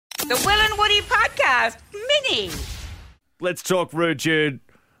The Will and Woody Podcast Mini. Let's talk Rude Jude.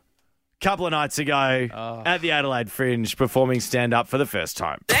 Couple of nights ago at the Adelaide Fringe performing stand-up for the first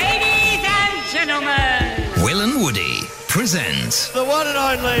time. Ladies and gentlemen. Will and Woody presents The one and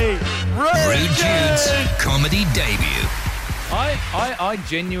only Rude Jude's comedy debut. I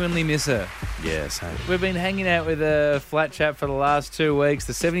genuinely miss her. Yes, hey. We've been hanging out with a flat chat for the last 2 weeks.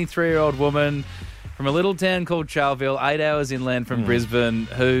 The 73-year-old woman from a little town called Charleville, 8 hours inland from Brisbane,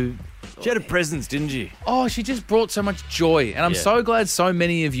 who... She had a presence, didn't she? Oh, she just brought so much joy. And I'm Yeah. so glad so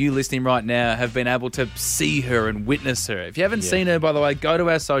many of you listening right now have been able to see her and witness her. If you haven't seen her, by the way, go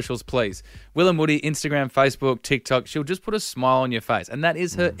to our socials, please. Will and Woody, Instagram, Facebook, TikTok. She'll just put a smile on your face. And that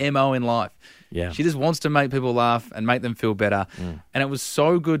is her MO in life. Yeah. She just wants to make people laugh and make them feel better. And it was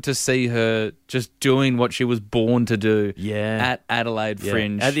so good to see her just doing what she was born to do at Adelaide Yeah.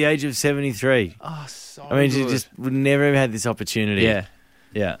 Fringe. At the age of 73. oh, so I mean, she good. just would never have had this opportunity. Yeah.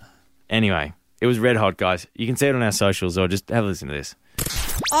 Yeah. Anyway, it was red hot, guys. You can see it on our socials or just have a listen to this.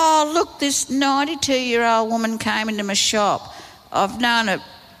 Oh, look, this 92-year-old woman came into my shop. I've known her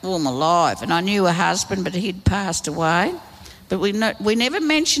all my life, and I knew her husband, but he'd passed away. But we never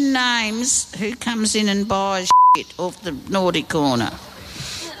mention names, who comes in and buys shit off the naughty corner,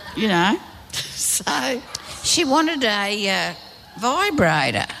 you know. So she wanted a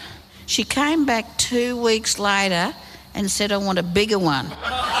vibrator. She came back 2 weeks later and said, I want a bigger one.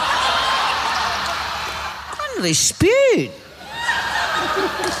 I nearly spewed.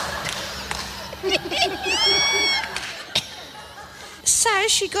 So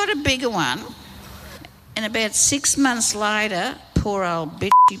she got a bigger one, and about 6 months later, poor old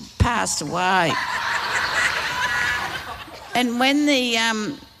bitch, she passed away. And when the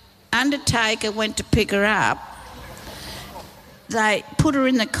undertaker went to pick her up, they put her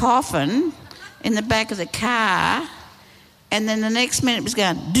in the coffin in the back of the car, and then the next minute it was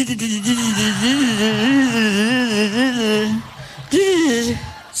going...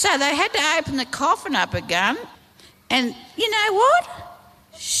 So they had to open the coffin up again, and you know what?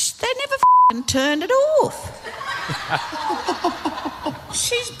 They never f***ing turned it off.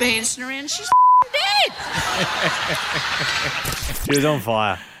 She's bouncing around, she's f***ing dead. She was on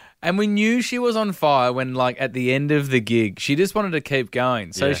fire. And we knew she was on fire when, like, at the end of the gig, she just wanted to keep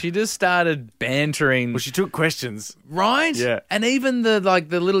going. So Yeah. she just started bantering. Well, she took questions. Right? Yeah. And even the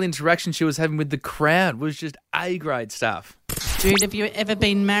little interaction she was having with the crowd was just A-grade stuff. Jude, have you ever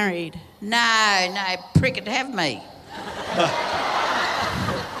been married? No, prick it, have me.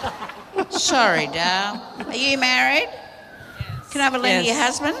 Sorry, darl. Are you married? Can I have a lend of your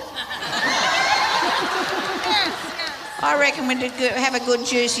husband? I reckon we did have a good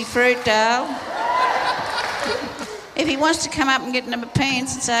juicy fruit, darl. If he wants to come up and get into my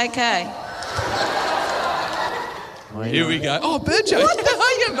pants, it's okay. Here we go. Oh, Berjo, how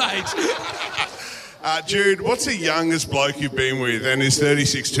are you, mate? Jude, what's the youngest bloke you've been with, and is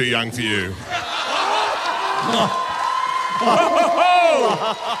 36 too young for you?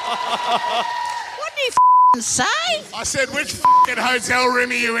 What do you f***ing say? I said, which f***ing hotel room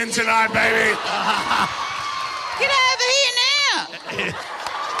are you in tonight, baby? Get over here now.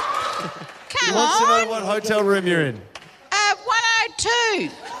 Come Wants to on. know what hotel room you're in.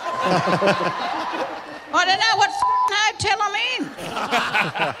 102. I don't know what hotel I'm in.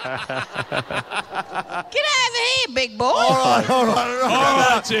 Get over here, big boy. All All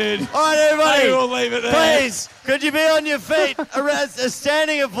right, Jude. right, everybody. We'll leave it there. Please, could you be on your feet? A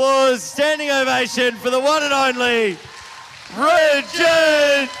standing applause, standing ovation for the one and only Rude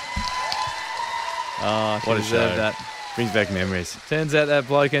Jude. Oh, What a show. That. Brings back memories. Turns out that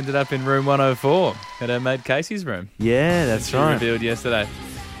bloke ended up in room 104 at her mate Casey's room. Yeah, that's She right. revealed yesterday.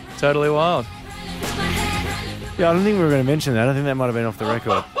 Totally wild. Yeah, I don't think we were going to mention that. I think that might have been off the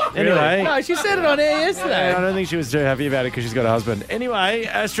record. Anyway. No, she said it on air yesterday. I don't think she was too happy about it because she's got a husband. Anyway,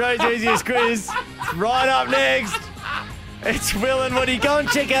 Australia's easiest quiz. Right up next. It's Will and Woody. Go and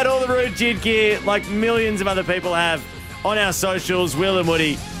check out all the Rude Jude gear like millions of other people have on our socials. Will and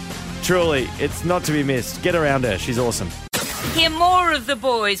Woody. Truly, it's not to be missed. Get around her. She's awesome. Hear more of the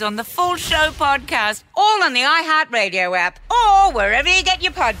boys on the Full Show podcast, all on the iHeartRadio app or wherever you get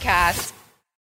your podcasts.